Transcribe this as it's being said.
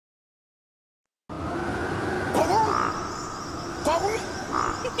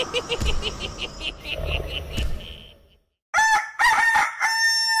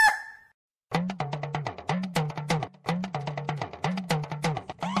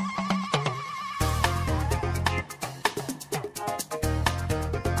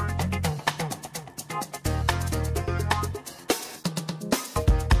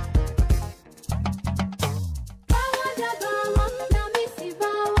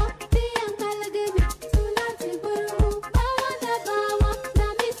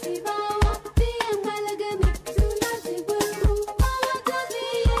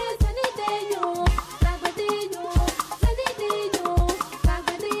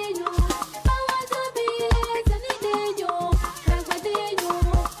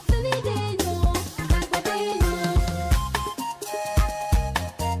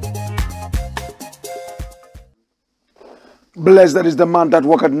Blessed is the man that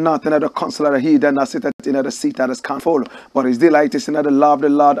walketh not in the counsel of the heathen, that sitteth in the seat that is can't fall. But his delight is in the law of the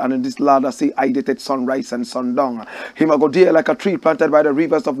Lord, and in this law that see hideth sunrise and sundown. Him a go dear like a tree planted by the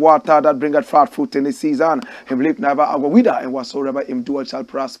rivers of water that bringeth forth fruit in the season. Him live never a go wither, and whatsoever him doeth shall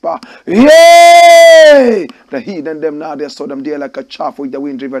prosper. Yea! The heathen them now they saw them dear like a chaff which the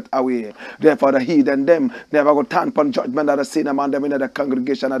wind driveth away. Therefore the heathen them never go turn upon judgment of the sin among them in the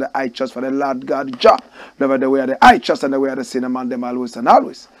congregation of the righteous, for the Lord God Jah. Never the way of the righteous and the way of the sin among them always and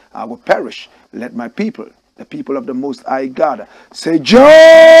always. I will perish. Let my people, the people of the Most High God, say,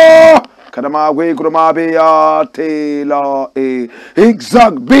 Jah! Kadamawe grumabe tela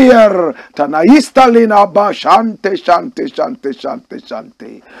exag beer tanaistalina ba shante shante shante shante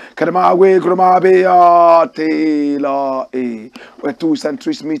shante. Kadamawe grumabe tela where 2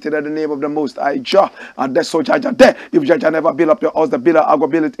 centuries meeting at the name of the Most High Jah, and that's so Jah there. If Jah never build up your house, the builder I go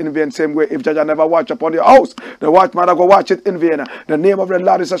build it in vain. Same way, if Jah never watch upon your house, the watchman I go watch it in vain. The name of the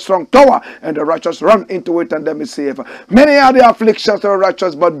Lord is a strong tower, and the righteous run into it and them is safe. Many are the afflictions of the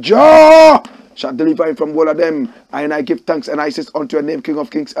righteous, but Jah shall deliver him from all of them. And I give thanks and I say unto your name, King of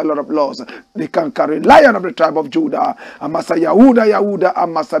Kings, a Lord of Lords, the conquering Lion of the tribe of Judah, Amasa Yahuda,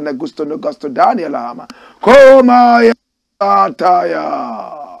 Amasa Negusto, Daniel, Koma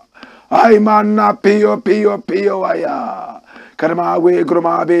Yataya, Aimana Pio, Aya, Karamawe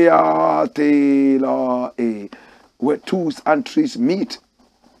Grumabe, Tela, where 2 and 3 meet,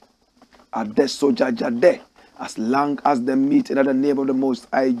 at the soldier there, as long as they meet in the name of the Most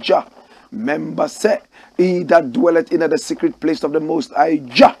High Jah. Member say, he that dwelleth in the secret place of the Most High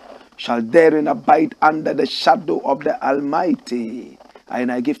Jah shall therein abide under the shadow of the Almighty. And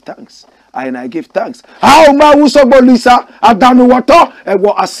I give thanks. How ma usogbo lisa adanu wato e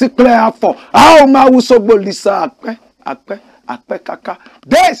wo asikle afo. How ma usogbo lisa akpe kaka.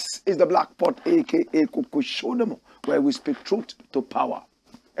 This is the Black Pot, aka Kukushodemo, where we speak truth to power.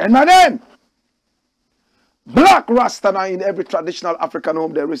 And my name, Blakk Rasta. Now in every traditional African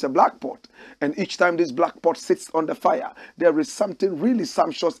home there is a black pot, and each time this black pot sits on the fire there is something really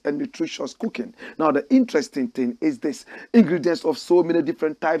sumptuous and nutritious cooking. Now the interesting thing is this: ingredients of so many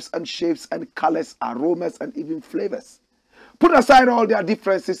different types and shapes and colors, aromas and even flavors. Put aside all their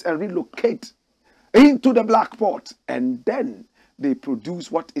differences and relocate into the black pot, and then they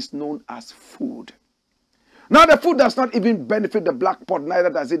produce what is known as food. Now the food does not even benefit the black pot, neither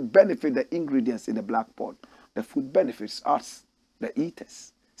does it benefit the ingredients in the black pot. The food benefits us, the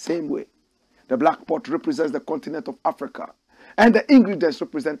eaters. Same way. The black pot represents the continent of Africa, and the ingredients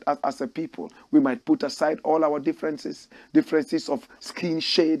represent us as a people. We might put aside all our differences of skin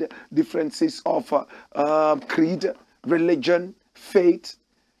shade, differences of creed, religion, faith,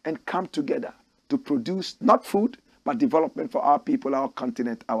 and come together to produce not food, but development for our people, our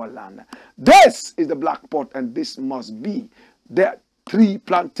continent, our land. This is the black pot, and this must be the tree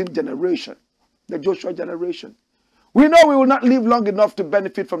planting generation, the Joshua generation. We know we will not live long enough to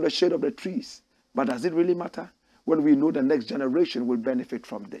benefit from the shade of the trees, but does it really matter when we know the next generation will benefit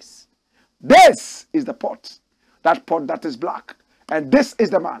from this? This is the pot that is black, and this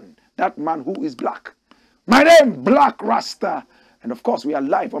is the man, that man who is black. My name, Blakk Rasta. And of course, we are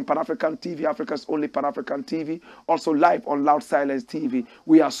live on Pan-African TV, Africa's only Pan-African TV. Also live on Loud Silence TV.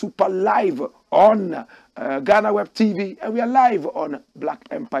 We are super live on Ghana Web TV. And we are live on Black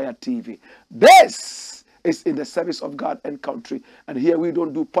Empire TV. This is in the service of God and country. And here we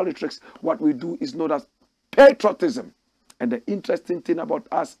don't do politics. What we do is known as patriotism. And the interesting thing about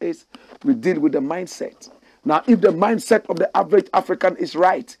us is we deal with the mindset. Now, if the mindset of the average African is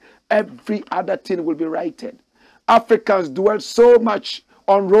right, every other thing will be righted. Africans dwell so much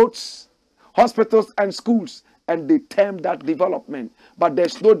on roads, hospitals, and schools, and they term that development. But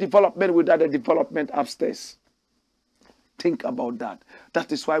there's no development without a development upstairs. think about that.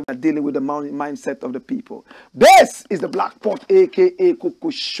 That is why we are dealing with the mindset of the people. This is the Black Pot, aka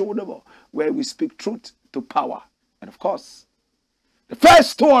Kukushodabo, where we speak truth to power. And of course, the first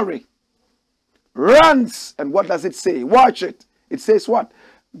story runs, and what does it say? Watch it. It says what?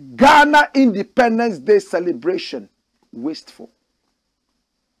 Ghana Independence Day celebration, wasteful.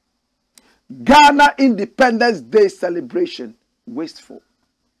 Ghana Independence Day celebration, wasteful.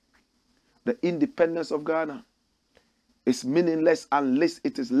 The independence of Ghana is meaningless unless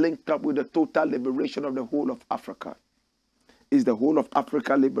it is linked up with the total liberation of the whole of Africa. Is the whole of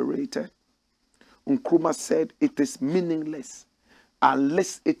Africa liberated? Nkrumah said it is meaningless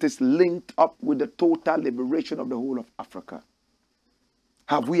unless it is linked up with the total liberation of the whole of Africa.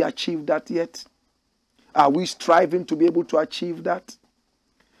 Have we achieved that yet? Are we striving to be able to achieve that?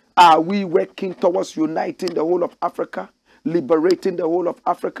 Are we working towards uniting the whole of Africa, liberating the whole of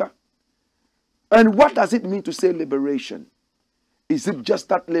Africa? And what does it mean to say liberation? Is it just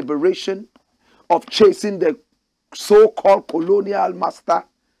that liberation of chasing the so-called colonial master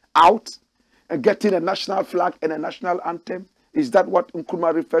out and getting a national flag and a national anthem? Is that what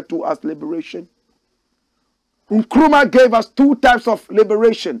Nkrumah referred to as liberation? Nkrumah gave us two types of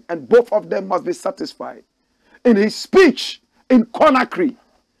liberation, and both of them must be satisfied. In his speech in Conakry,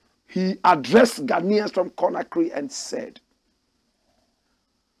 he addressed Ghanaians from Conakry and said,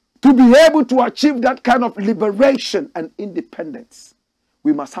 to be able to achieve that kind of liberation and independence,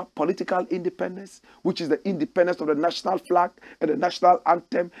 we must have political independence, which is the independence of the national flag and the national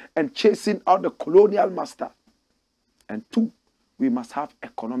anthem and chasing out the colonial master. And two, we must have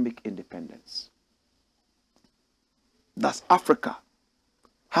economic independence. Does Africa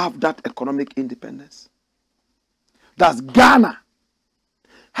have that economic independence? Does Ghana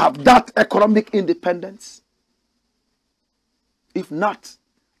have that economic independence? If not,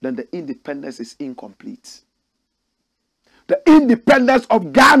 then the independence is incomplete. The independence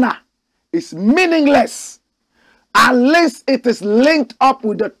of Ghana is meaningless unless it is linked up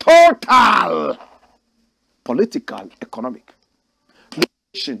with the total political, economic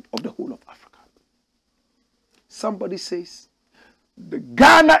liberation of the whole of Africa. Somebody says the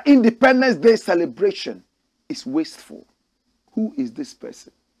Ghana Independence Day celebration is wasteful. Who is this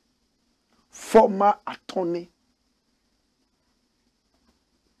person? Former Attorney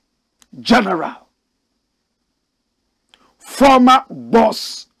General, former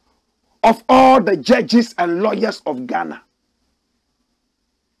boss of all the judges and lawyers of Ghana.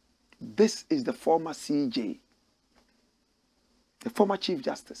 This is the former CJ, the former Chief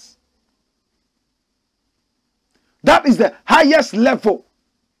Justice. That is the highest level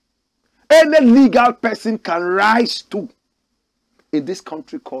any legal person can rise to in this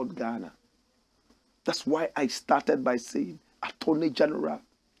country called Ghana. That's why I started by saying Attorney General,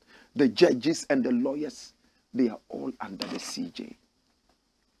 the judges and the lawyers, they are all under the CJ.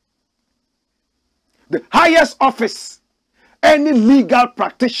 The highest office any legal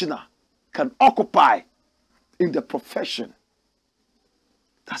practitioner can occupy in the profession.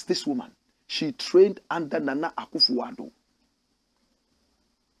 That's this woman. She trained under Nana Akufo-Addo.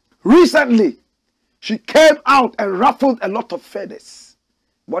 Recently, she came out and ruffled a lot of feathers.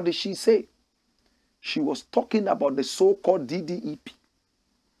 What did she say? She was talking about the so-called DDEP,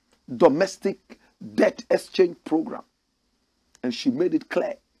 Domestic Debt Exchange Program. And she made it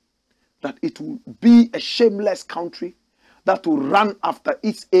clear that it will be a shameless country that will run after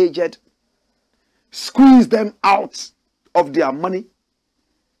its aged, squeeze them out of their money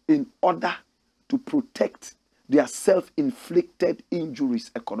in order to protect their self-inflicted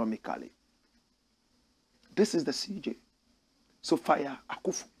injuries economically. This is the CJ. Sophia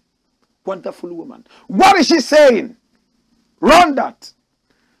Akufu. Wonderful woman. What is she saying? Run that.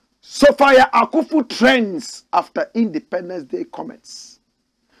 Sophia Akufu trends after Independence Day comments.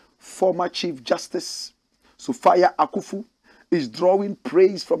 Former Chief Justice Sophia Akufu is drawing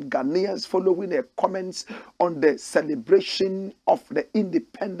praise from Ghanaians following her comments on the celebration of the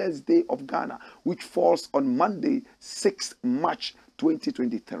Independence Day of Ghana, which falls on Monday, 6th March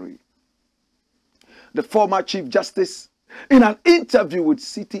 2023. The former Chief Justice, in an interview with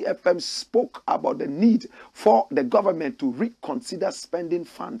City FM, spoke about the need for the government to reconsider spending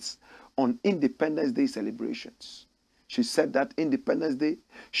funds on Independence Day celebrations. She said that Independence Day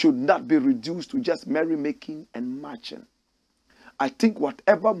should not be reduced to just merrymaking and marching. I think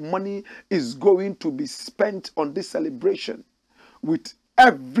whatever money is going to be spent on this celebration, with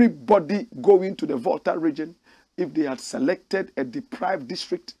everybody going to the Volta region, if they had selected a deprived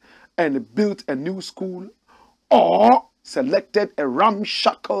district and built a new school, or selected a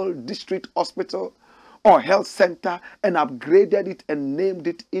ramshackle district hospital or health center and upgraded it and named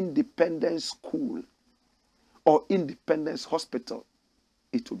it Independence School, or Independence Hospital,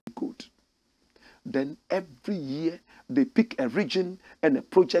 it will be good. Then every year they pick a region and a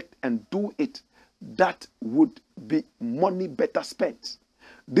project and do it. That would be money better spent.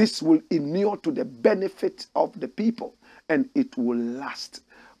 This will inure to the benefit of the people and it will last.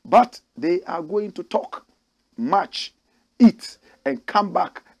 But they are going to talk, march, eat, and come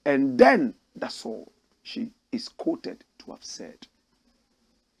back, and then that's all she is quoted to have said.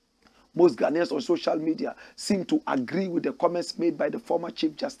 Most Ghanaians on social media seem to agree with the comments made by the former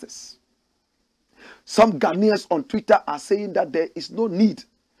Chief Justice. Some Ghanaians on Twitter are saying that there is no need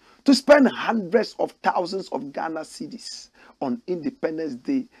to spend hundreds of thousands of Ghana cedis on Independence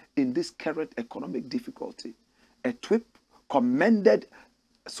Day in this current economic difficulty. A tweet commended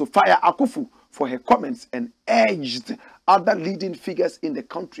Sophia Akufu for her comments and urged other leading figures in the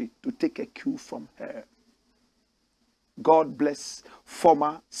country to take a cue from her. God bless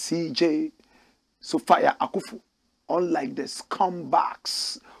former CJ Sophia Akufu, unlike the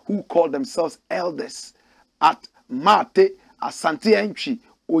scumbags who call themselves elders at Mate, Asante Entry,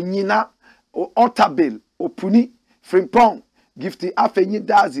 Onyina, Otabil, Opuni, Frimpong, Gifty Afenyi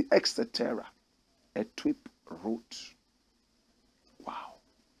Dazi, etc. A tweet wrote. Wow.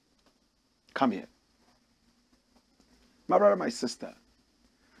 Come here. My brother, my sister,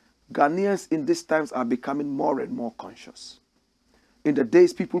 Ghanaians in these times are becoming more and more conscious. In the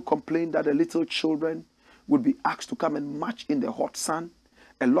days, people complained that the little children would be asked to come and march in the hot sun.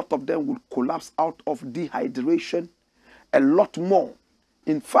 A lot of them would collapse out of dehydration. A lot more,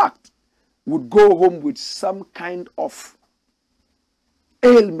 in fact, would go home with some kind of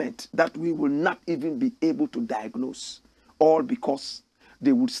ailment that we will not even be able to diagnose. All because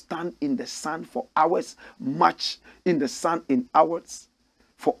they would stand in the sun for hours, march in the sun in hours,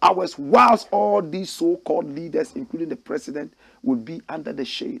 for hours, whilst all these so-called leaders, including the president, would be under the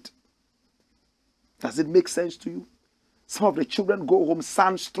shade. Does it make sense to you? Some of the children go home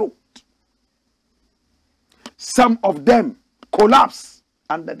sunstroked. Some of them collapse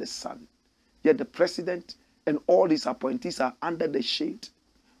under the sun. Yet the president and all his appointees are under the shade,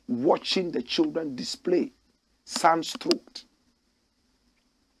 watching the children display sunstroked.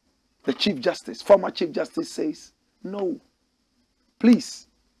 The Chief Justice, former Chief Justice, says, no, please,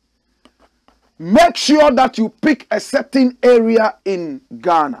 make sure that you pick a certain area in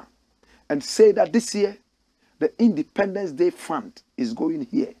Ghana and say that this year, the Independence Day Fund is going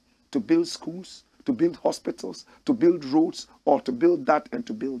here to build schools, to build hospitals, to build roads, or to build that and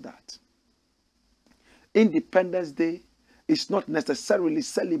to build that. Independence Day is not necessarily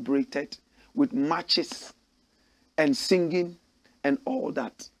celebrated with marches and singing and all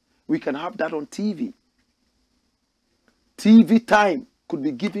that. We can have that on TV. TV time could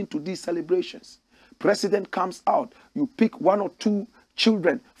be given to these celebrations. President comes out, you pick one or two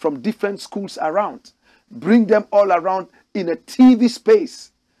children from different schools around, bring them all around in a TV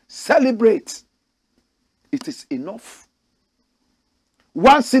space, celebrate. It is enough.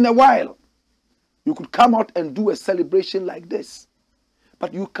 Once in a while, you could come out and do a celebration like this.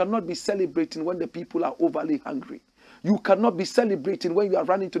 But you cannot be celebrating when the people are overly hungry. You cannot be celebrating when you are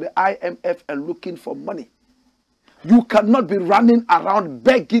running to the IMF and looking for money. You cannot be running around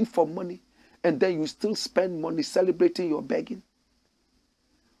begging for money and then you still spend money celebrating your begging.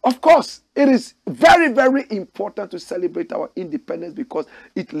 Of course, it is very, very important to celebrate our independence because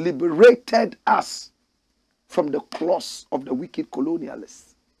it liberated us from the claws of the wicked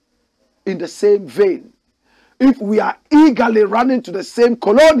colonialists. In the same vein, if we are eagerly running to the same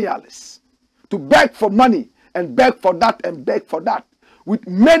colonialists to beg for money and beg for that and beg for that, with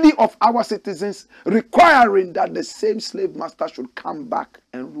many of our citizens requiring that the same slave master should come back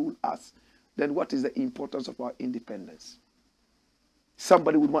and rule us, then what is the importance of our independence?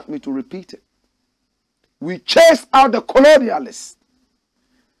 Somebody would want me to repeat it. We chased out the colonialists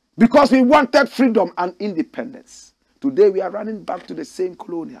because we wanted freedom and independence. Today we are running back to the same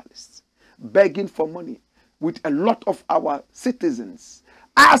colonialists, begging for money, with a lot of our citizens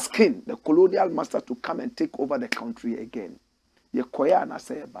asking the colonial master to come and take over the country again. These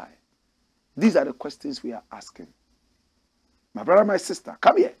are the questions we are asking. My brother, my sister,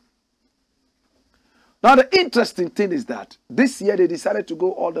 come here. Now the interesting thing is that this year they decided to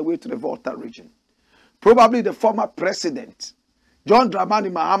go all the way to the Volta region. Probably the former president, John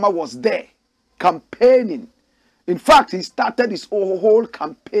Dramani Mahama, was there campaigning. In fact, he started his whole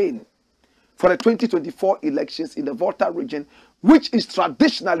campaign for the 2024 elections in the Volta region, which is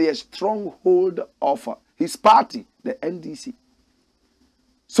traditionally a stronghold of his party, the NDC.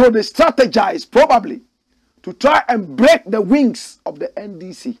 So they strategized probably to try and break the wings of the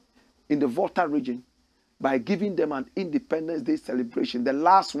NDC in the Volta region by giving them an Independence Day celebration, the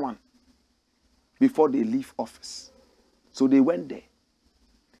last one before they leave office. So they went there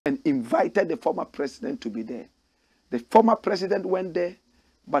and invited the former president to be there. The former president went there,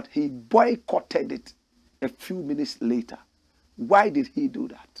 but he boycotted it a few minutes later. Why did he do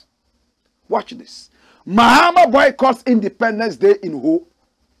that? Watch this. Mahama boycotts Independence Day in Ho,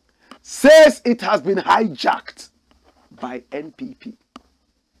 says it has been hijacked by NPP.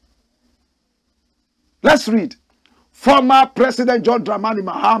 Let's read. Former President John Dramani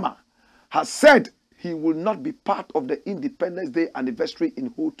Mahama has said he will not be part of the Independence Day anniversary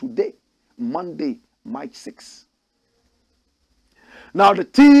in Ho today, Monday, March 6. Now the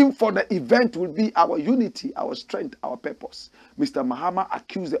theme for the event will be our unity, our strength, our purpose. Mr. Mahama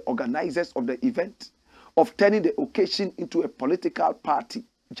accused the organizers of the event of turning the occasion into a political party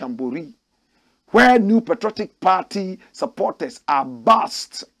jamboree, where New Patriotic Party supporters are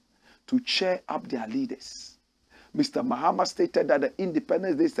bussed to cheer up their leaders. Mr. Mahama stated that the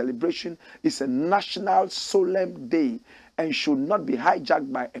Independence Day celebration is a national solemn day and should not be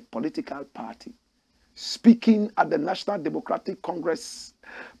hijacked by a political party. Speaking at the National Democratic Congress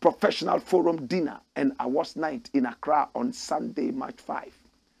Professional Forum Dinner and Awards Night in Accra on Sunday, March 5,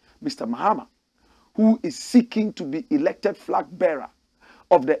 Mr. Mahama, who is seeking to be elected flag bearer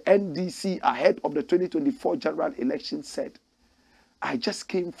of the NDC ahead of the 2024 general election, said, I just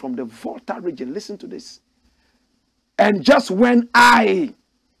came from the Volta region. Listen to this. And just when I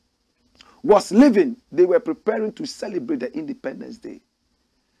was leaving, they were preparing to celebrate the Independence Day.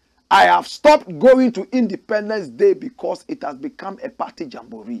 I have stopped going to Independence Day because it has become a party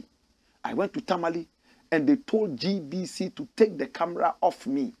jamboree. I went to Tamale and they told GBC to take the camera off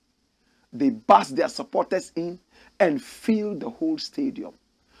me. They bussed their supporters in and filled the whole stadium.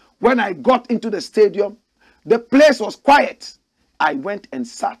 When I got into the stadium, the place was quiet. I went and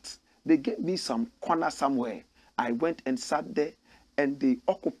sat. They gave me some corner somewhere. I went and sat there and they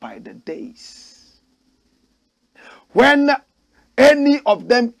occupied the days. When any of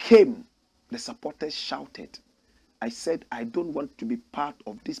them came, the supporters shouted. I said, I don't want to be part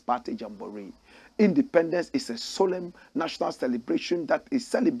of this party jamboree. Independence is a solemn national celebration that is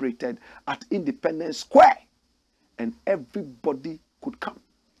celebrated at Independence Square. And everybody could come.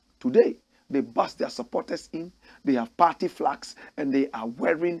 Today, they bust their supporters in. They have party flags and they are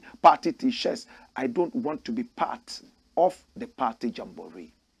wearing party t-shirts. I don't want to be part of the party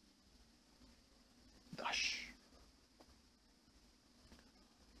jamboree. Dash.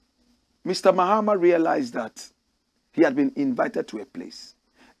 Mr. Mahama realized that he had been invited to a place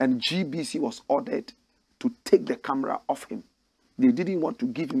and GBC was ordered to take the camera off him. They didn't want to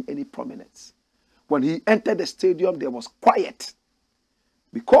give him any prominence. When he entered the stadium, there was quiet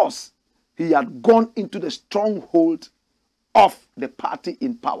because he had gone into the stronghold of the party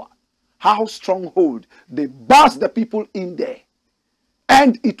in power. How stronghold? They bussed the people in there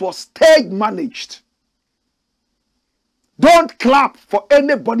and it was stage managed. Don't clap for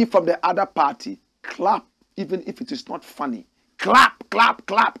anybody from the other party. Clap even if it is not funny. Clap, clap,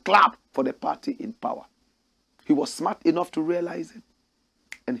 clap, clap for the party in power. He was smart enough to realize it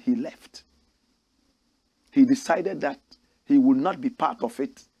and he left. He decided that he would not be part of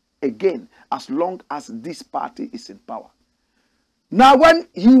it again as long as this party is in power. Now when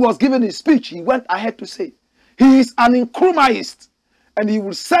he was giving his speech, he went ahead to say he is an Nkrumahist and he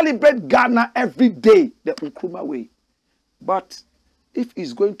will celebrate Ghana every day the Nkrumah way. But if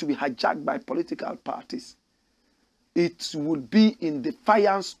it's going to be hijacked by political parties, it will be in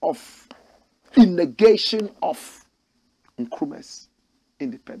defiance of, in negation of Nkrumah's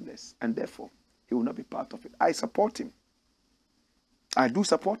independence. And therefore, he will not be part of it. I support him. I do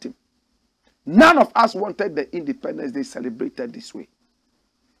support him. None of us wanted the Independence Day celebrated this way.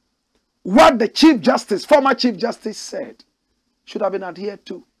 What the Chief Justice, former Chief Justice said, should have been adhered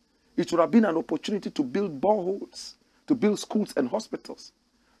to. It would have been an opportunity to build boreholes, to build schools and hospitals.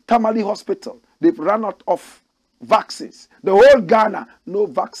 Tamale Hospital, they've run out of vaccines. The whole Ghana, no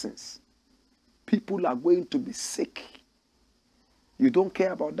vaccines. People are going to be sick. You don't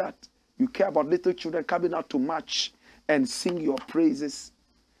care about that. You care about little children coming out to march and sing your praises.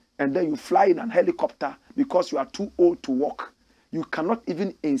 And then you fly in an helicopter because you are too old to walk. You cannot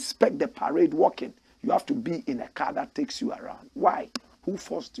even inspect the parade walking. You have to be in a car that takes you around. Why? Who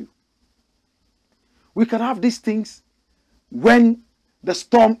forced you? We can have these things when the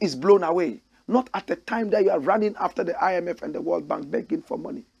storm is blown away. Not at the time that you are running after the IMF and the World Bank begging for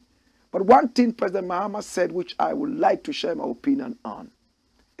money. But one thing President Mahama said, which I would like to share my opinion on,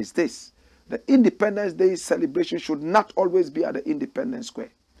 is this. The Independence Day celebration should not always be at the Independence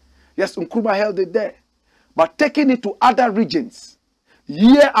Square. Yes, Nkrumah held it there. But taking it to other regions,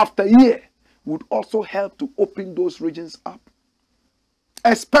 year after year, would also help to open those regions up.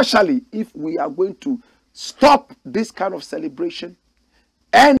 especially if we are going to stop this kind of celebration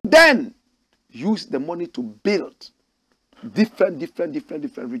and then use the money to build different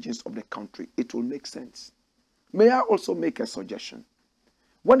regions of the country. It will make sense. May I also make a suggestion?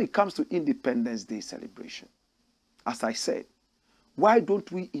 When it comes to Independence Day celebration, as I said, why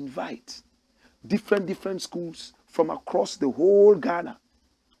don't we invite different schools from across the whole Ghana,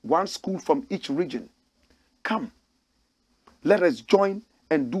 one school from each region? Come, let us join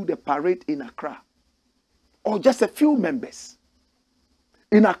and do the parade in Accra, or just a few members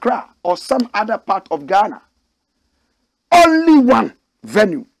in Accra or some other part of Ghana. Only one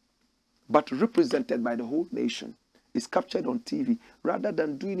venue, but represented by the whole nation, is captured on TV rather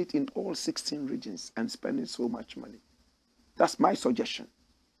than doing it in all 16 regions and spending so much money. That's my suggestion.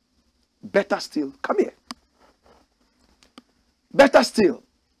 Better still, come here. Better still,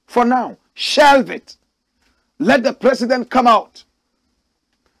 for now, shelve it. Let the president come out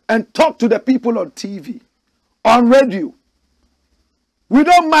and talk to the people on TV, on radio. We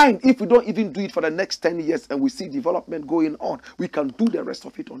don't mind if we don't even do it for the next 10 years and we see development going on. We can do the rest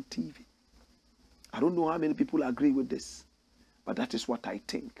of it on TV. I don't know how many people agree with this, but that is what I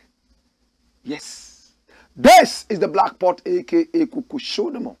think. Yes. This is the Black Pot, aka Kuku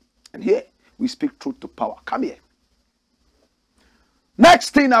Shodemo. And here we speak truth to power. Come here. Next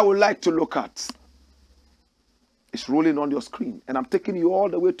thing I would like to look at is rolling on your screen. And I'm taking you all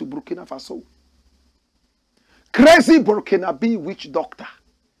the way to Burkina Faso. Crazy Burkinabe witch doctor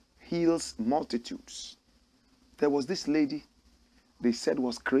heals multitudes. There was this lady they said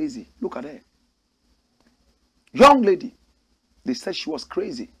was crazy. Look at her. Young lady. They said she was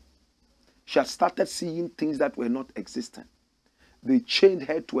crazy. She had started seeing things that were not existent. They chained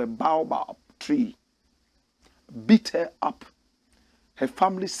her to a baobab tree, beat her up. Her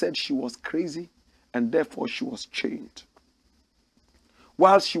family said she was crazy and therefore she was chained.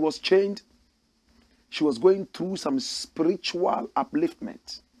 While she was chained, she was going through some spiritual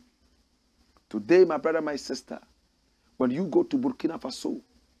upliftment. Today, my brother, my sister, when you go to Burkina Faso,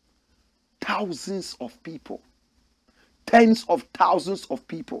 thousands of people, tens of thousands of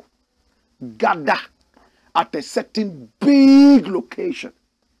people gather at a certain big location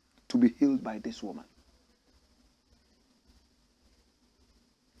to be healed by this woman.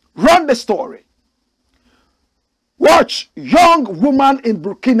 Run the story. Watch, young woman in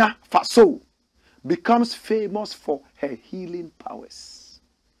Burkina Faso becomes famous for her healing powers.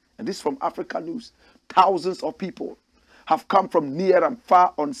 And this is from Africa News. Thousands of people have come from near and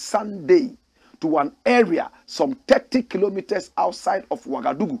far on Sunday to an area some 30 kilometers outside of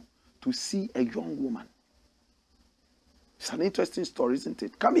Ouagadougou to see a young woman. It's an interesting story, isn't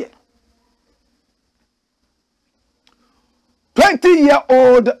it? Come here.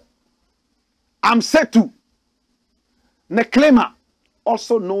 20-year-old Amsetu Neklema,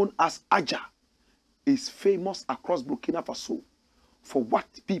 also known as Aja, is famous across Burkina Faso for what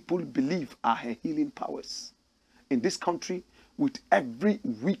people believe are her healing powers. In this country, with a very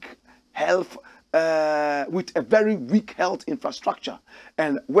weak health infrastructure,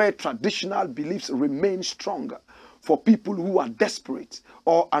 and where traditional beliefs remain strong for people who are desperate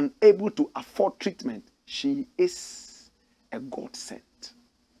or unable to afford treatment, she is a godsend.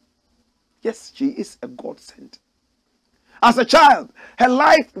 Yes, she is a godsend. As a child, her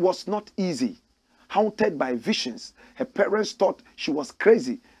life was not easy. Haunted by visions, her parents thought she was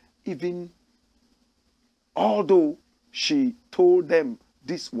crazy, even although she told them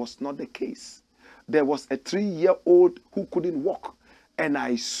this was not the case. There was a 3-year-old who couldn't walk, and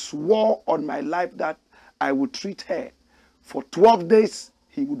I swore on my life that I would treat her. For 12 days,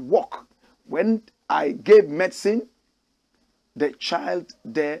 he would walk. When I gave medicine, the child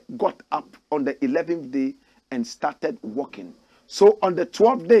there got up on the 11th day and started walking. So on the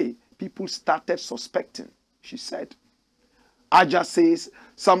 12th day, people started suspecting, she said. Aja says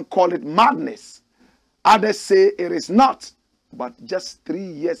some call it madness. Others say it is not. But just 3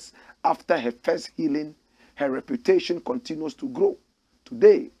 years after her first healing, her reputation continues to grow.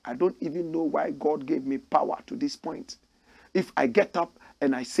 Today, I don't even know why God gave me power to this point. If I get up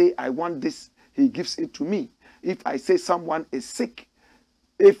and I say I want this, he gives it to me. If I say someone is sick,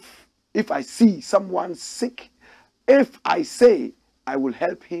 if I see someone sick, if I say I will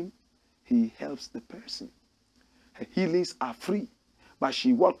help him, he helps the person. Her healings are free, but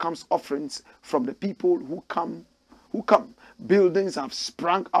she welcomes offerings from the people who come. Buildings have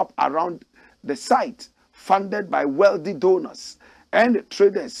sprung up around the site, funded by wealthy donors, and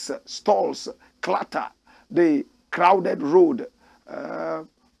traders' stalls clatter the crowded road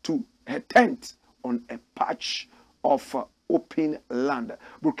to her tent on a patch of open land.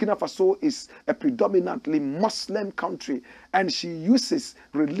 Burkina Faso is a predominantly Muslim country, and she uses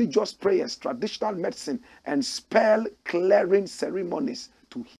religious prayers, traditional medicine, and spell clearing ceremonies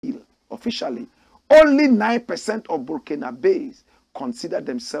to heal. Officially, only 9% of Burkinabes consider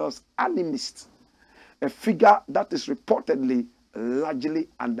themselves animists, a figure that is reportedly largely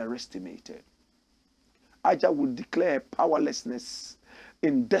underestimated. Aja will declare powerlessness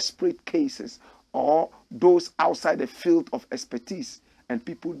in desperate cases or those outside the field of expertise, and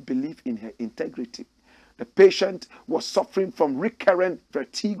people believe in her integrity. The patient was suffering from recurrent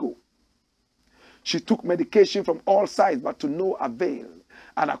vertigo. She took medication from all sides, but to no avail.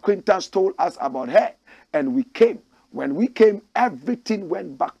 An acquaintance told us about her, and we came. When we came, everything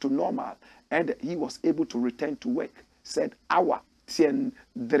went back to normal, and he was able to return to work, said Awa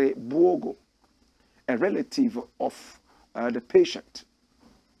Tiendere Buogo, a relative of the patient.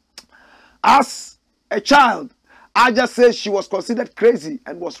 As a child, Aja says she was considered crazy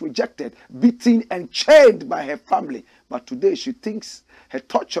and was rejected, beaten and chained by her family. But today she thinks her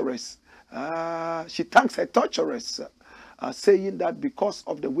torturers, saying that because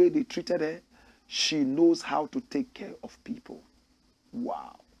of the way they treated her, she knows how to take care of people.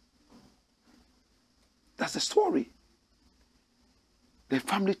 Wow. That's the story. The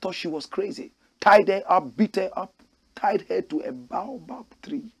family thought she was crazy. Tied her up, beat her up, tied her to a baobab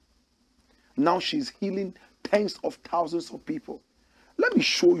tree. Now she's healing tens of thousands of people. Let me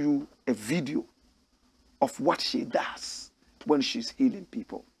show you a video of what she does when she's healing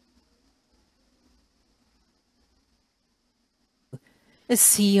people. A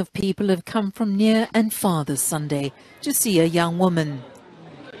sea of people have come from near and far this Sunday to see a young woman.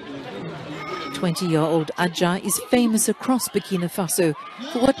 20-year-old Adja is famous across Burkina Faso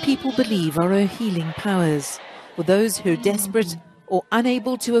for what people believe are her healing powers. For those who are desperate or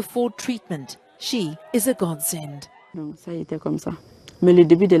unable to afford treatment, she is a godsend. At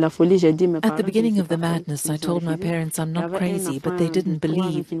the beginning of the madness, I told my parents I'm not crazy, but they didn't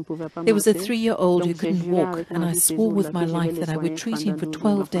believe. There was a 3-year-old who couldn't walk, and I swore with my life that I would treat him for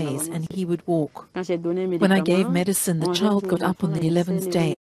 12 days and he would walk. When I gave medicine, the child got up on the 11th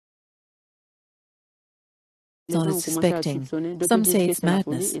day. Started suspecting. Some say it's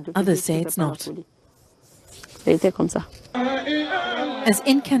madness, others say it's not. As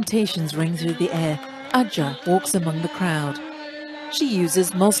incantations ring through the air, Adja walks among the crowd. She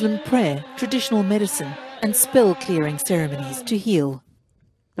uses Muslim prayer, traditional medicine, and spell-clearing ceremonies to heal.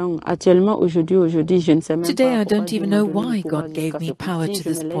 Today I don't even know why God gave me power to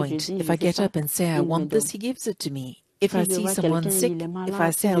this point. If I get up and say I want this, He gives it to me. If I see someone sick, if I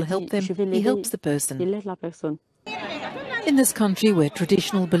say I'll help them, He helps the person. In this country where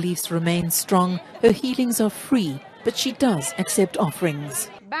traditional beliefs remain strong, her healings are free, but she does accept offerings.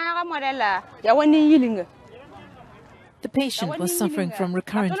 The patient was suffering from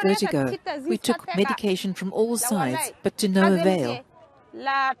recurrent vertigo. We took medication from all sides, but to no avail.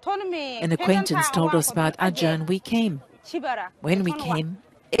 An acquaintance told us about Adja and we came. When we came,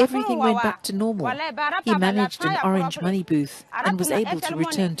 everything went back to normal. He managed an orange money booth and was able to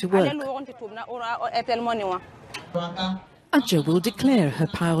return to work. Adja will declare her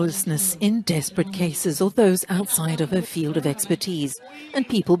powerlessness in desperate cases or those outside of her field of expertise, and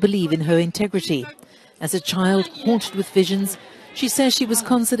people believe in her integrity. As a child haunted with visions, she says she was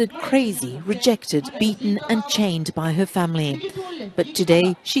considered crazy, rejected, beaten and chained by her family. But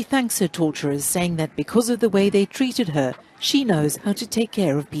today she thanks her torturers, saying that because of the way they treated her, she knows how to take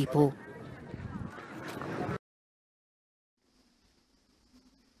care of people.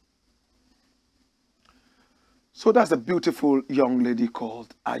 So that's a beautiful young lady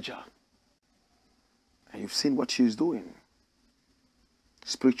called Adja. And you've seen what she's doing.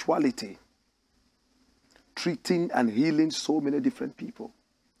 Spirituality. Treating and healing so many different people.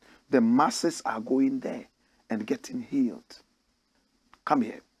 The masses are going there and getting healed. Come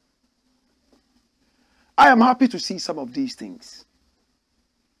here. I am happy to see some of these things.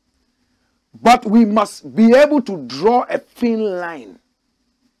 But we must be able to draw a thin line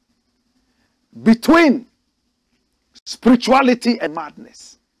between spirituality and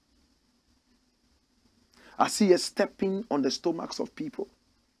madness. I see her stepping on the stomachs of people.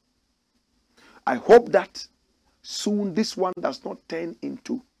 I hope that soon this one does not turn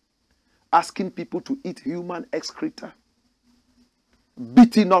into asking people to eat human excreta,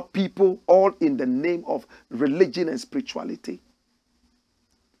 beating up people, all in the name of religion and spirituality.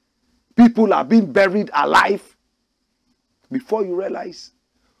 People are being buried alive. Before you realize,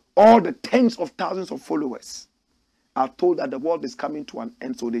 all the tens of thousands of followers are told that the world is coming to an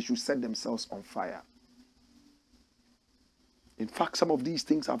end, so they should set themselves on fire. In fact, some of these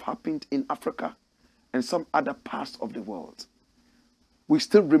things have happened in Africa, and some other parts of the world. We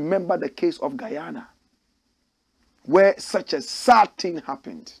still remember the case of Guyana, where such a sad thing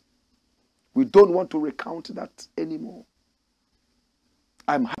happened. We don't want to recount that anymore.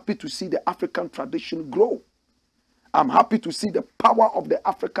 I'm happy to see the African tradition grow. I'm happy to see the power of the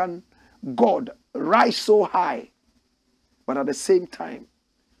African God rise so high. But at the same time,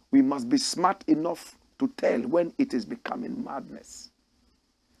 we must be smart enough to tell when it is becoming madness.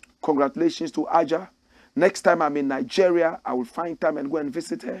 Congratulations to Aja. Next time I'm in Nigeria, I will find time and go and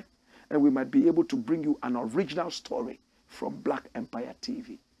visit her. And we might be able to bring you an original story from Black Empire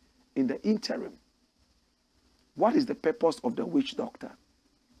TV. In the interim, what is the purpose of the witch doctor?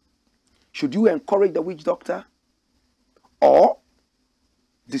 Should you encourage the witch doctor or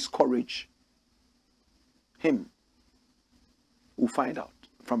discourage him? We'll find out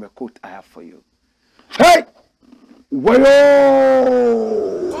from a quote I have for you. Hey! Wayo!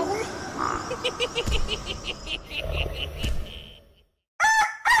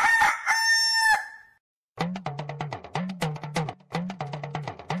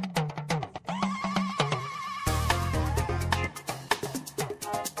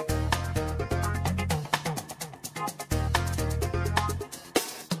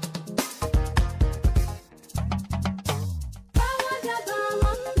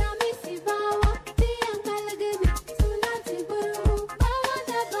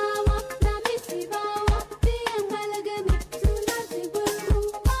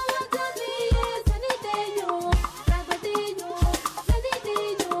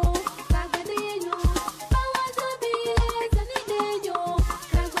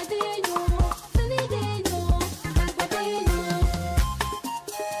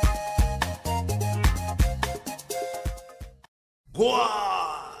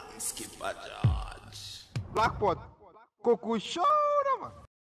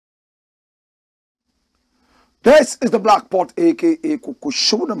 This is the Black Pot, aka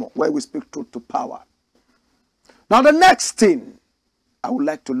Kukushunamo, where we speak truth to power. Now the next thing I would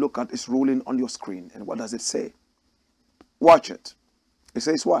like to look at is rolling on your screen. And what does it say? Watch it. It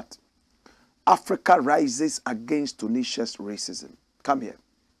says what? Africa rises against Tunisia's racism. Come here.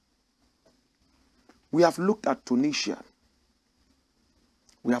 We have looked at Tunisia.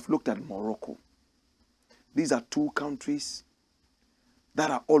 We have looked at Morocco. These are two countries that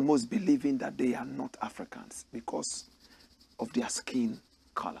are almost believing that they are not Africans because of their skin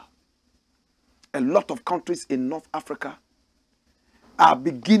color. A lot of countries in North Africa are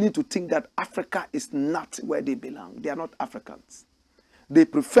beginning to think that Africa is not where they belong. They are not Africans. They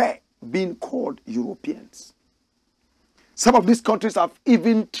prefer being called Europeans. Some of these countries have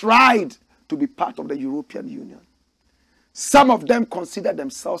even tried to be part of the European Union. Some of them consider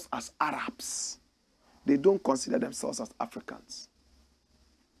themselves as Arabs. They don't consider themselves as Africans.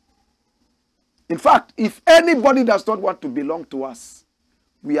 In fact, if anybody does not want to belong to us,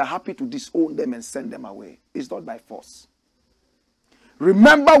 we are happy to disown them and send them away. It's not by force.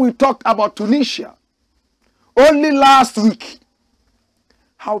 Remember, we talked about Tunisia only last week.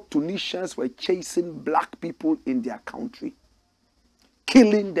 How Tunisians were chasing black people in their country,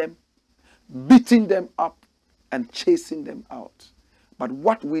 killing them, beating them up, and chasing them out. But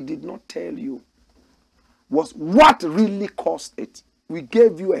what we did not tell you was what really caused it. We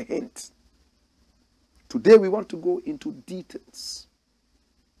gave you a hint. Today we want to go into details.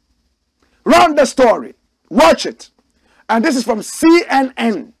 Run the story. Watch it. And this is from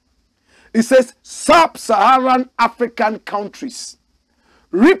CNN. It says, Sub-Saharan African countries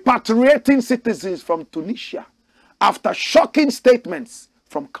repatriating citizens from Tunisia after shocking statements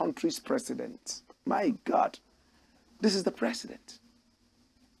from country's president. My God, this is the president.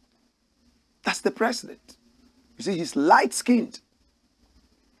 That's the president. You see, he's light-skinned.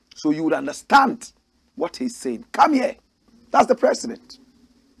 So you would understand what he's saying. Come here. That's the president.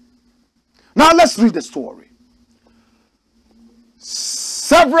 Now let's read the story.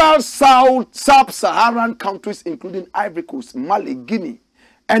 Several sub-Saharan countries, including Ivory Coast, Mali, Guinea,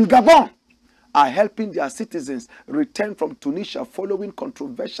 and Gabon, are helping their citizens return from Tunisia following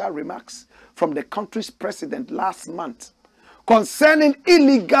controversial remarks from the country's president last month concerning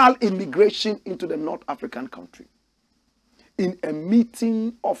illegal immigration into the North African country. In a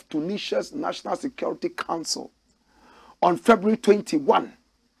meeting of Tunisia's National Security Council on February 21,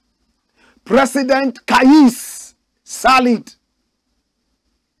 President Kais Saied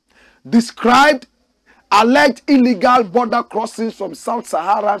described alleged illegal border crossings from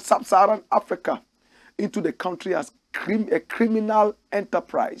sub-Saharan Africa into the country as a criminal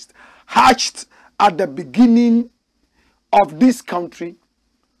enterprise hatched at the beginning of this country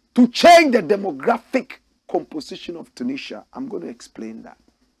to change the demographic composition of Tunisia. I'm going to explain that.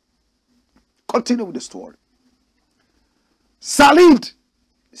 Continue with the story. Salid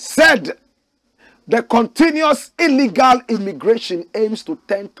said the continuous illegal immigration aims to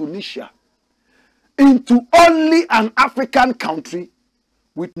turn Tunisia into only an African country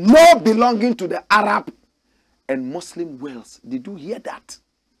with no belonging to the Arab and Muslim worlds. Did you hear that?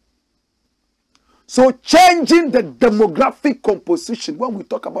 So changing the demographic composition, when we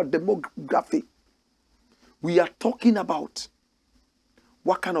talk about demography, we are talking about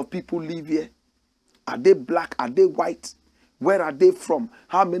what kind of people live here. Are they black? Are they white? Where are they from?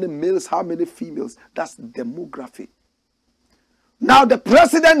 How many males? How many females? That's demography. Now the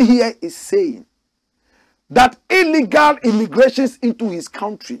president here is saying that illegal immigrations into his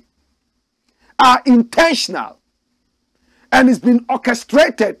country are intentional and it's been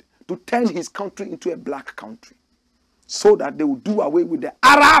orchestrated to turn his country into a black country so that they will do away with the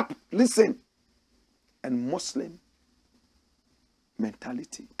Arab, listen, and Muslim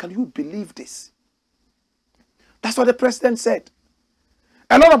mentality. Can you believe this? That's what the president said.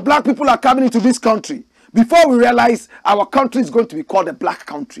 A lot of black people are coming into this country. Before we realize our country is going to be called a black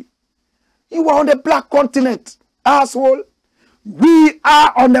country. You are on the black continent, asshole. We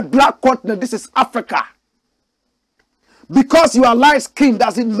are on the black continent. This is Africa. Because you are light skin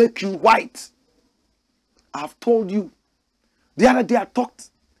doesn't make you white. I've told you. The other day I talked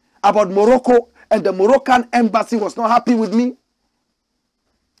about Morocco and the Moroccan embassy was not happy with me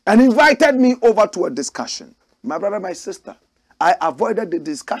and invited me over to a discussion. My brother, my sister, I avoided the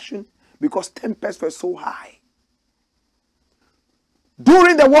discussion because tempests were so high.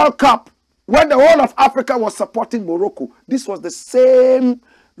 During the World Cup, when the whole of Africa was supporting Morocco, this was the same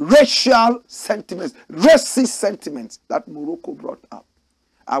racial sentiments, racist sentiments that Morocco brought up.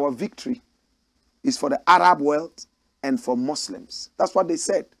 Our victory is for the Arab world and for Muslims. That's what they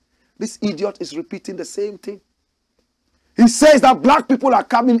said. This idiot is repeating the same thing. He says that black people are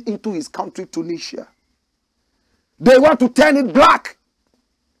coming into his country, Tunisia. They want to turn it black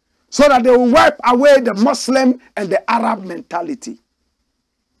so that they will wipe away the Muslim and the Arab mentality.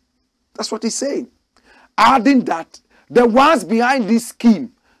 That's what he's saying. Adding that the ones behind this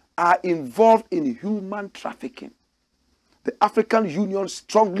scheme are involved in human trafficking. The African Union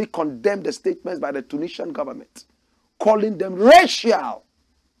strongly condemned the statements by the Tunisian government, calling them racial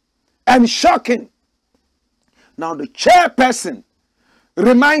and shocking. Now the chairperson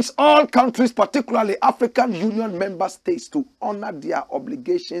reminds all countries, particularly African Union member states, to honor their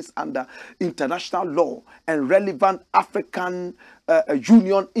obligations under international law and relevant African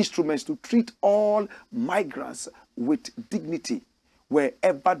Union instruments to treat all migrants with dignity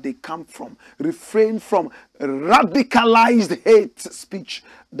wherever they come from. Refrain from radicalized hate speech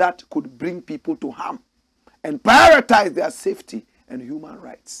that could bring people to harm and prioritize their safety and human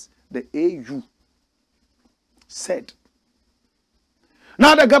rights. The AU said.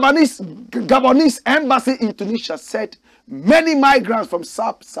 Now the Gabonese embassy in Tunisia said many migrants from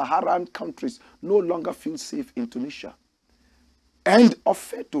sub-Saharan countries no longer feel safe in Tunisia and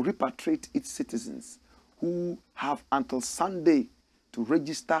offered to repatriate its citizens who have until Sunday to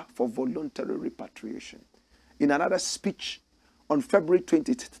register for voluntary repatriation. In another speech on February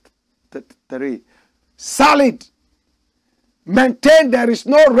 23, Salid maintained there is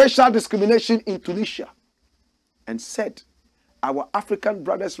no racial discrimination in Tunisia and said our African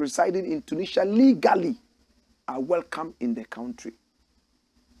brothers residing in Tunisia legally are welcome in the country.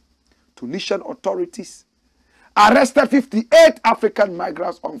 Tunisian authorities arrested 58 African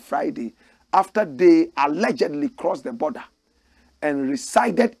migrants on Friday after they allegedly crossed the border and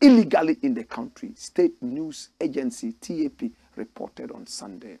resided illegally in the country, state news agency TAP reported on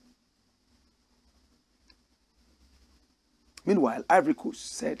Sunday. Meanwhile, Ivory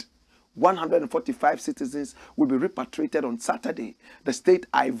Coast said 145 citizens will be repatriated on Saturday. The state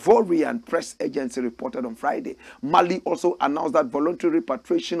Ivorian press agency reported on Friday. Mali also announced that voluntary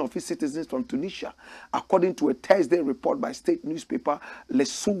repatriation of its citizens from Tunisia, according to a Thursday report by state newspaper Le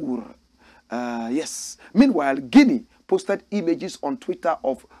Sour. Yes. Meanwhile, Guinea posted images on Twitter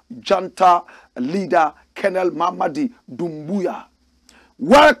of junta leader Colonel Mamadi Doumbouya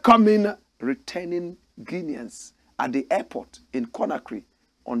welcoming returning Guineans at the airport in Conakry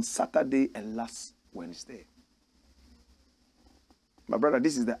on Saturday and last Wednesday. My brother,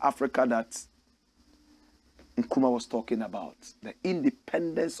 this is the Africa that Nkrumah was talking about. The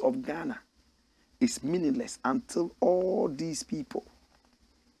independence of Ghana is meaningless until all these people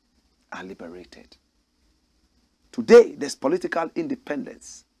are liberated. Today, there's political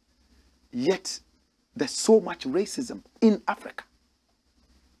independence, yet there's so much racism in Africa.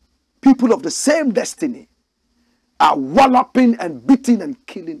 People of the same destiny are walloping and beating and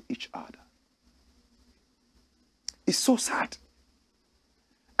killing each other. It's so sad.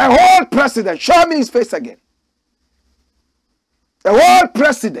 A whole president, show me his face again. A whole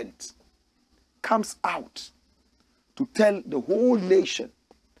president comes out to tell the whole nation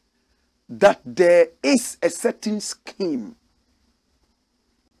that there is a certain scheme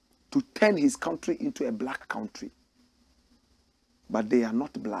to turn his country into a black country. But they are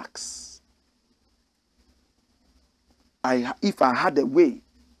not blacks. If I had a way,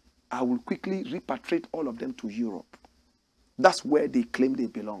 I will quickly repatriate all of them to Europe. That's where they claim they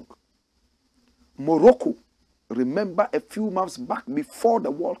belong. Morocco, remember a few months back before the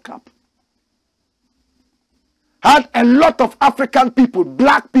World Cup, had a lot of African people,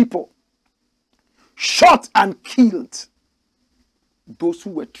 black people, shot and killed those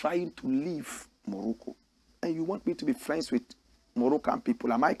who were trying to leave Morocco. And you want me to be friends with Moroccan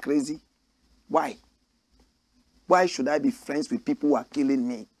people? Am I crazy? Why? Why should I be friends with people who are killing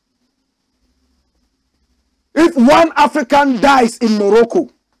me? If one African dies in Morocco,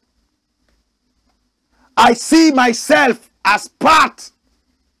 I see myself as part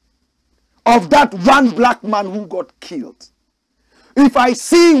of that one black man who got killed. If I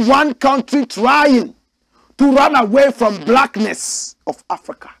see one country trying to run away from blackness of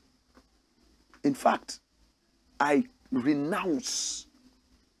Africa, in fact, I renounce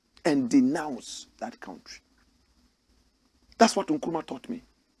and denounce that country. That's what Nkrumah taught me.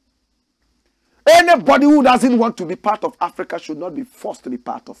 Anybody who doesn't want to be part of Africa should not be forced to be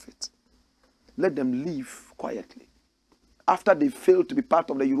part of it. Let them live quietly. After they failed to be part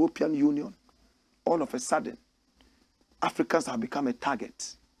of the European Union, all of a sudden, Africans have become a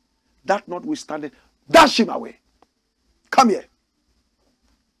target. That notwithstanding, dash him away. Come here.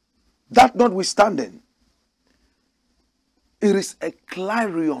 That notwithstanding, it is a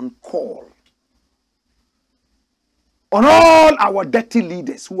clarion call on all our dirty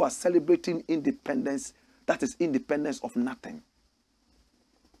leaders who are celebrating independence, that is independence of nothing.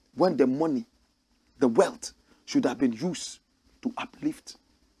 When the money, the wealth should have been used to uplift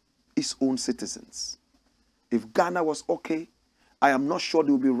its own citizens. If Ghana was okay, I am not sure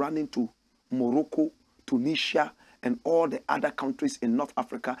they will be running to Morocco, Tunisia, and all the other countries in North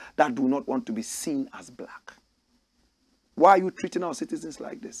Africa that do not want to be seen as black. Why are you treating our citizens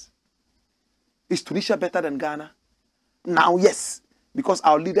like this? Is Tunisia better than Ghana? Now, yes, because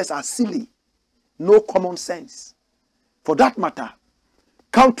our leaders are silly. No common sense. For that matter,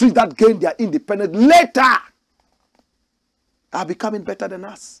 countries that gain their independence later are becoming better than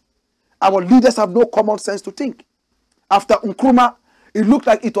us. Our leaders have no common sense to think. After Nkrumah, it looked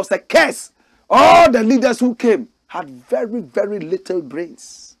like it was a curse. All the leaders who came had very, very little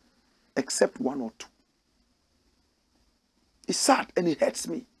brains, except one or two. It's sad and it hurts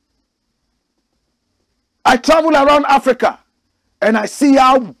me. I travel around Africa and I see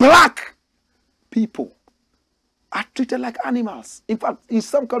how black people are treated like animals. In fact, in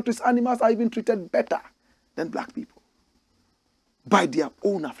some countries, animals are even treated better than black people by their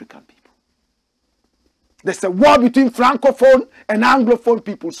own African people. There's a war between Francophone and Anglophone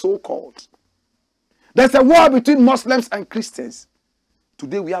people, so-called. There's a war between Muslims and Christians.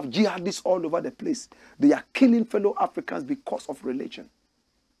 Today we have jihadists all over the place. They are killing fellow Africans because of religion.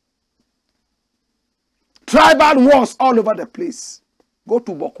 Tribal wars all over the place. Go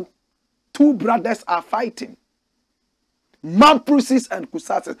to Boku. Two brothers are fighting. Mampusis and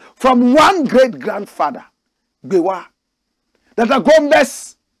Kusasis. From one great-grandfather, Bewa. That the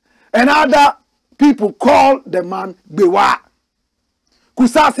Gombes and other people call the man Bewa.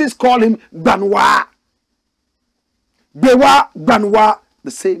 Kusasis call him Banwa. Bewa, Banwa,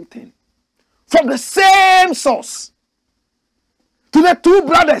 the same thing. From the same source. Today, two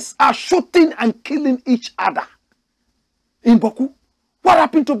brothers are shooting and killing each other. In Boku, what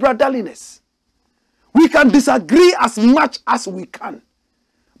happened to brotherliness? We can disagree as much as we can.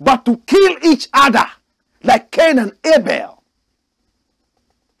 But to kill each other like Cain and Abel,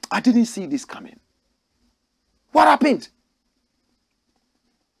 I didn't see this coming. What happened?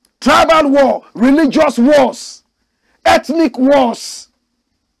 Tribal war, religious wars, ethnic wars,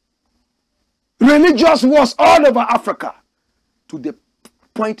 religious wars all over Africa, to the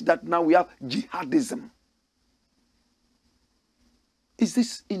point that now we have jihadism. Is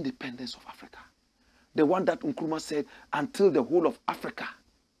this independence of Africa? The one that Nkrumah said, until the whole of Africa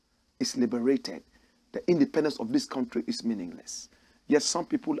is liberated, the independence of this country is meaningless. Yet some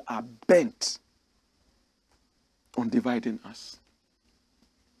people are bent on dividing us.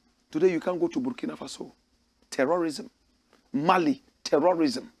 Today you can't go to Burkina Faso. Terrorism. Mali,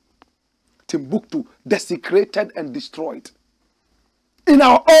 terrorism. Timbuktu, desecrated and destroyed. In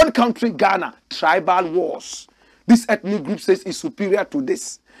our own country, Ghana, tribal wars. This ethnic group says is superior to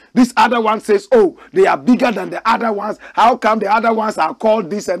this. This other one says, oh, they are bigger than the other ones. How come the other ones are called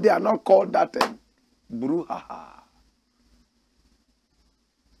this and they are not called that? Brouhaha.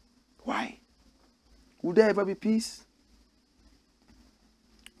 Why? Will there ever be peace?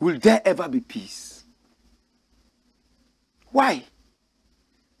 Will there ever be peace? Why?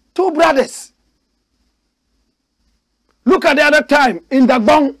 Two brothers. Look at the other time in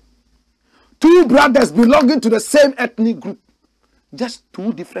Dagbon. Two brothers belonging to the same ethnic group. Just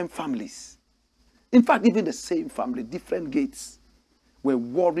two different families. In fact, even the same family, different gates, were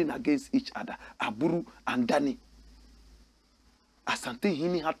warring against each other. Aburu and Dani. Asante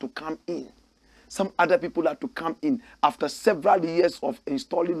Hini had to come in. Some other people had to come in after several years of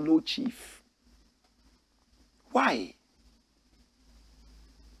installing no chief. Why?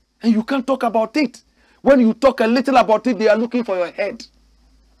 And you can't talk about it. When you talk a little about it, they are looking for your head.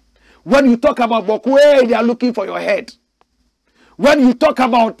 When you talk about Bokwe, they are looking for your head. When you talk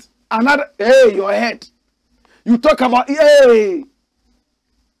about another, hey, your head. You talk about, hey,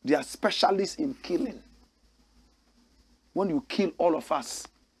 they are specialists in killing. When you kill all of us,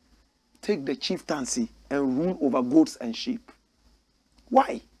 take the chieftaincy and rule over goats and sheep.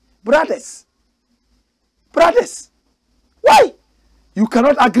 Why? Brothers. Brothers. Why? You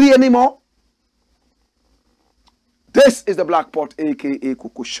cannot agree anymore. This is the Black Pot, aka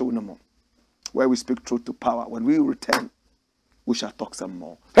Koko Shonamo, where we speak truth to power. When we return, we shall talk some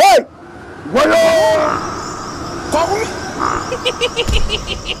more. Hey!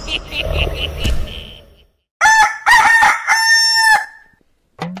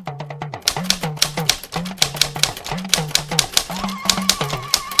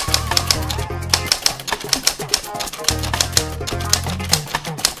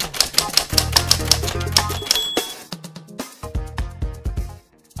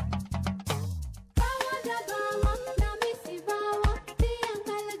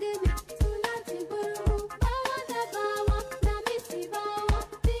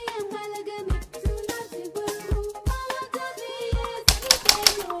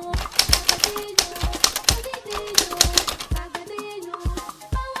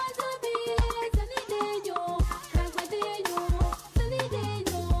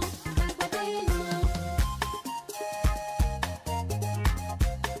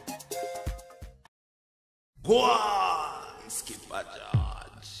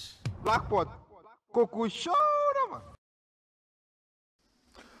 Blackpot, Koko Shonamo.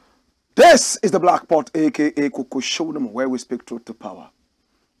 This is the Black Pot, aka Koko Shonamo, where we speak truth to power.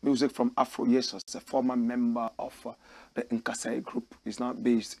 Music from Afro Jesus, a former member of the Nkasai group. He's now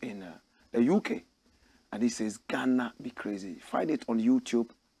based in the UK. And he says, Ghana be crazy. Find it on YouTube.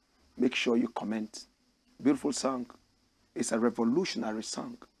 Make sure you comment. Beautiful song. It's a revolutionary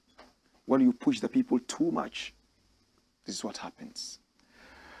song. When you push the people too much, this is what happens.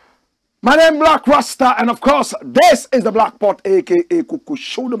 My name is Black Rasta, and of course, this is the Black Pot, aka Koko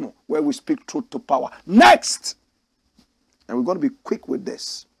Shonamo, where we speak truth to power. Next, and we're going to be quick with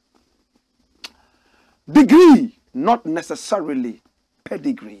this. Degree, not necessarily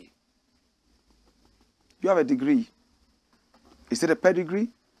pedigree. You have a degree. Is it a pedigree?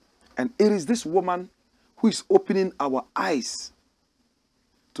 And it is this woman who is opening our eyes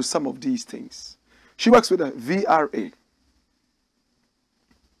to some of these things. She works with a VRA.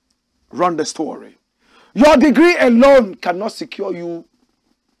 Run the story. Your degree alone cannot secure you,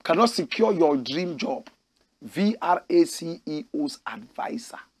 cannot secure your dream job. VRA CEO's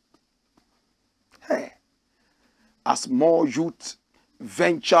advisor. Hey, as more youth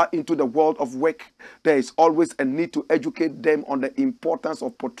venture into the world of work, there is always a need to educate them on the importance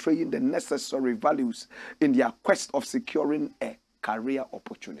of portraying the necessary values in their quest of securing a career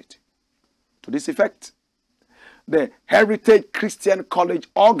opportunity. To this effect, the Heritage Christian College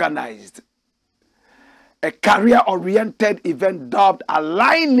organized a career-oriented event dubbed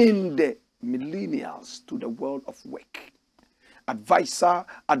Aligning the Millennials to the World of Work. Advisor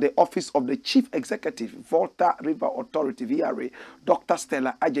at the Office of the Chief Executive, Volta River Authority, VRA, Dr.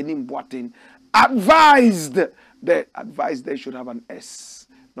 Stella Ajenim Boatin, advised they should have an S,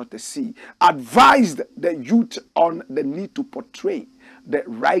 not a C, advised the youth on the need to portray the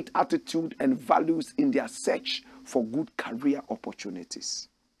right attitude and values in their search for good career opportunities.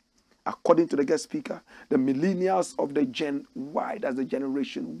 According to the guest speaker, the millennials of the Gen Y, that's the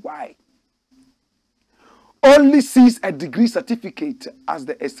Generation Y, only sees a degree certificate as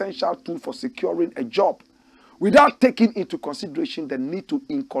the essential tool for securing a job without taking into consideration the need to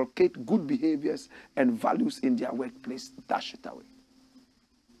inculcate good behaviors and values in their workplace. Dash it away.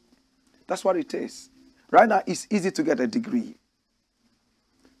 That's what it is. Right now, it's easy to get a degree.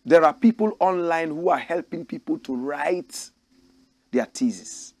 There are people online who are helping people to write their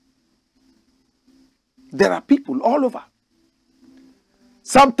thesis. There are people all over.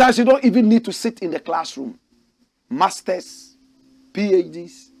 Sometimes you don't even need to sit in the classroom. Masters,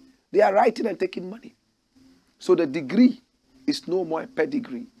 PhDs, they are writing and taking money. So the degree is no more a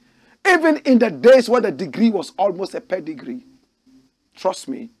pedigree. Even in the days when the degree was almost a pedigree, trust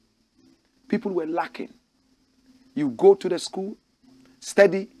me, people were lacking. You go to the school,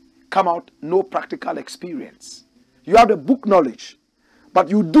 study, come out, no practical experience. You have the book knowledge, but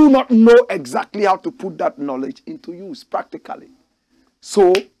you do not know exactly how to put that knowledge into use practically.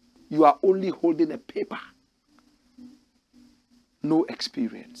 So you are only holding a paper. No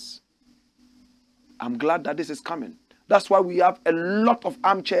experience. I'm glad that this is coming. That's why we have a lot of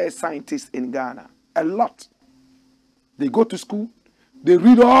armchair scientists in Ghana. A lot. They go to school, they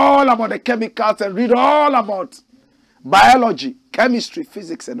read all about the chemicals and read all about biology, chemistry,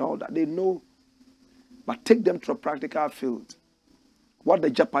 physics and all that. They know. But take them to a practical field. What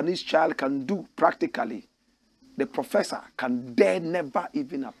the Japanese child can do practically, the professor can dare never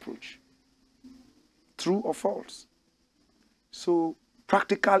even approach. True or false? So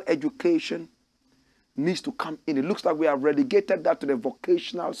practical education needs to come in. It looks like we have relegated that to the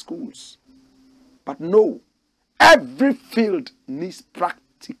vocational schools. But no, every field needs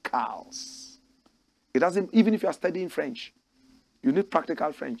practicals. It doesn't, even if you are studying French, you need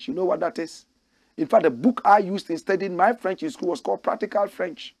practical French. You know what that is? In fact, the book I used in studying my French in school was called Practical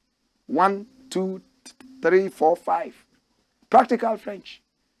French. 1, 2, 3, 4, 5. Practical French.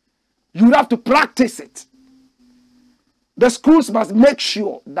 You have to practice it. The schools must make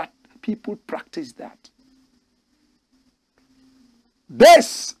sure that people practice that.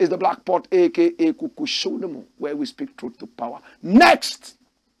 This is the Black Pot, aka Kuku Shonemo, where we speak truth to power. Next!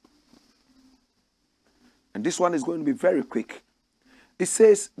 And this one is going to be very quick. It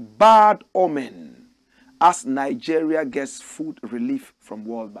says, bad omen as Nigeria gets food relief from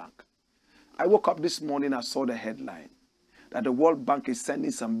World Bank. I woke up this morning, I saw the headline that the World Bank is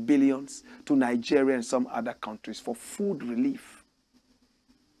sending some billions to Nigeria and some other countries for food relief.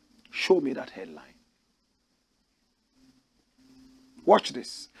 Show me that headline. Watch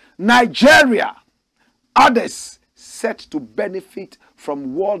this. Nigeria, others set to benefit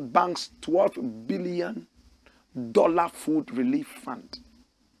from World Bank's $12 billion food relief fund.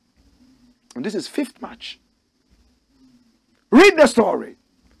 And this is 5th March. Read the story.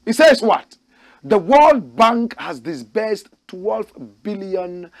 It says what? The World Bank has disbursed $12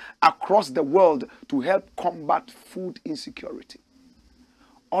 billion across the world to help combat food insecurity.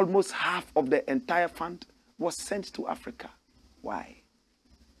 Almost half of the entire fund was sent to Africa. Why?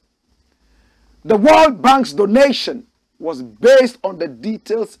 The World Bank's donation was based on the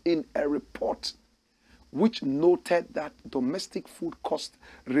details in a report which noted that domestic food costs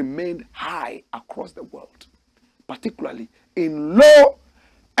remained high across the world, particularly in low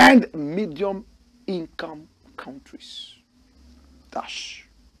and medium income countries. Dash.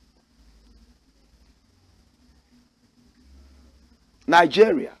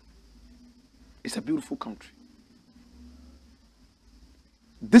 Nigeria is a beautiful country.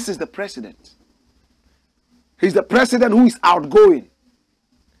 This is the president. He's the president who is outgoing.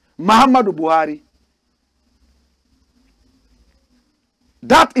 Muhammadu Buhari.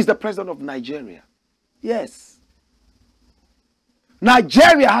 That is the president of Nigeria. Yes.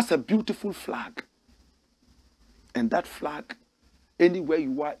 Nigeria has a beautiful flag. And that flag, anywhere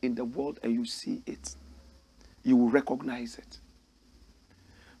you are in the world and you see it, you will recognize it.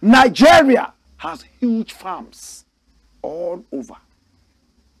 Nigeria has huge farms all over.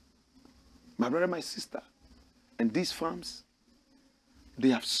 My brother, my sister, and these farms, they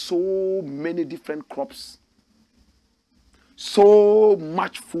have so many different crops, so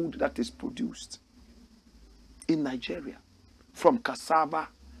much food that is produced in Nigeria. From cassava,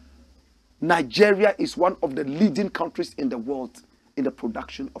 Nigeria is one of the leading countries in the world in the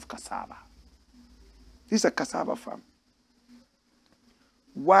production of cassava. This is a cassava farm.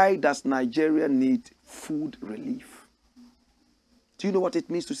 Why does Nigeria need food relief? Do you know what it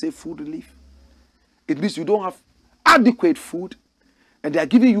means to say food relief? It means you don't have adequate food and they are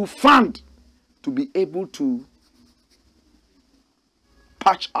giving you fund to be able to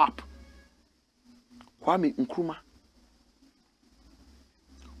patch up. Kwame Nkrumah,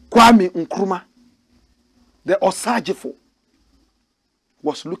 the Osagefo,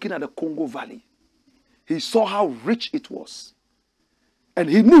 was looking at the Congo Valley. He saw how rich it was. And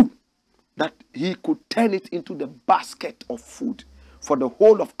he knew that he could turn it into the basket of food for the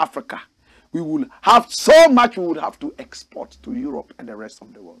whole of Africa. We will have so much we would have to export to Europe and the rest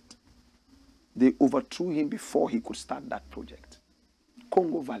of the world. They overthrew him before he could start that project.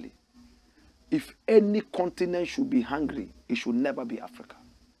 Congo Valley. If any continent should be hungry, it should never be Africa.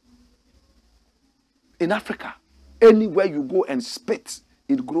 In Africa, anywhere you go and spit,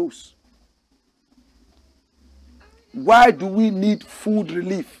 it grows. Why do we need food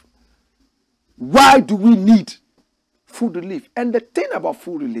relief? Why do we need food relief? And the thing about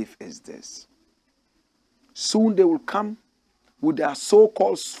food relief is this. Soon they will come with their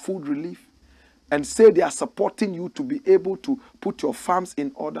so-called food relief and say they are supporting you to be able to put your farms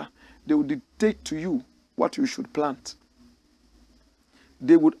in order. They will dictate to you what you should plant.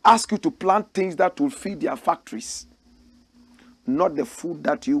 They would ask you to plant things that will feed their factories, not the food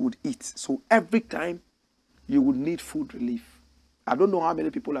that you would eat. So every time you would need food relief. I don't know how many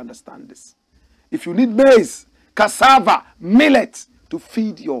people understand this. If you need maize, cassava, millet to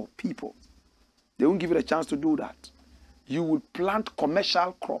feed your people, they won't give you a chance to do that. You will plant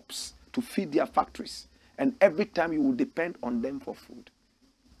commercial crops to feed their factories. And every time you will depend on them for food.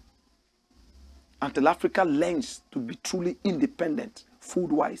 Until Africa learns to be truly independent,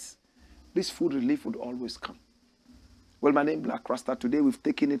 food-wise, this food relief would always come. Well, my name is Blakk RASTA. Today we've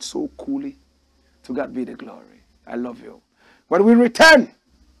taken it so coolly. To God be the glory. I love you. When we return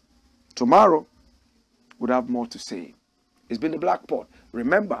tomorrow, we'll have more to say. It's been the Blakk Pod.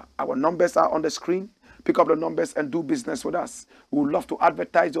 Remember, our numbers are on the screen. Pick up the numbers and do business with us. We would love to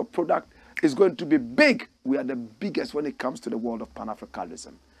advertise your product. It's going to be big. We are the biggest when it comes to the world of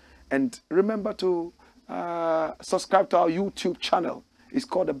Pan-Africanism. And remember to subscribe to our YouTube channel. It's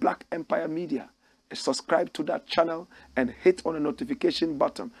called the Blakk Empire Media. Subscribe to that channel and hit on the notification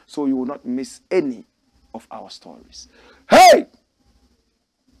button so you will not miss any of our stories. Hey!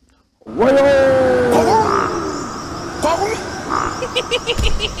 Whoa!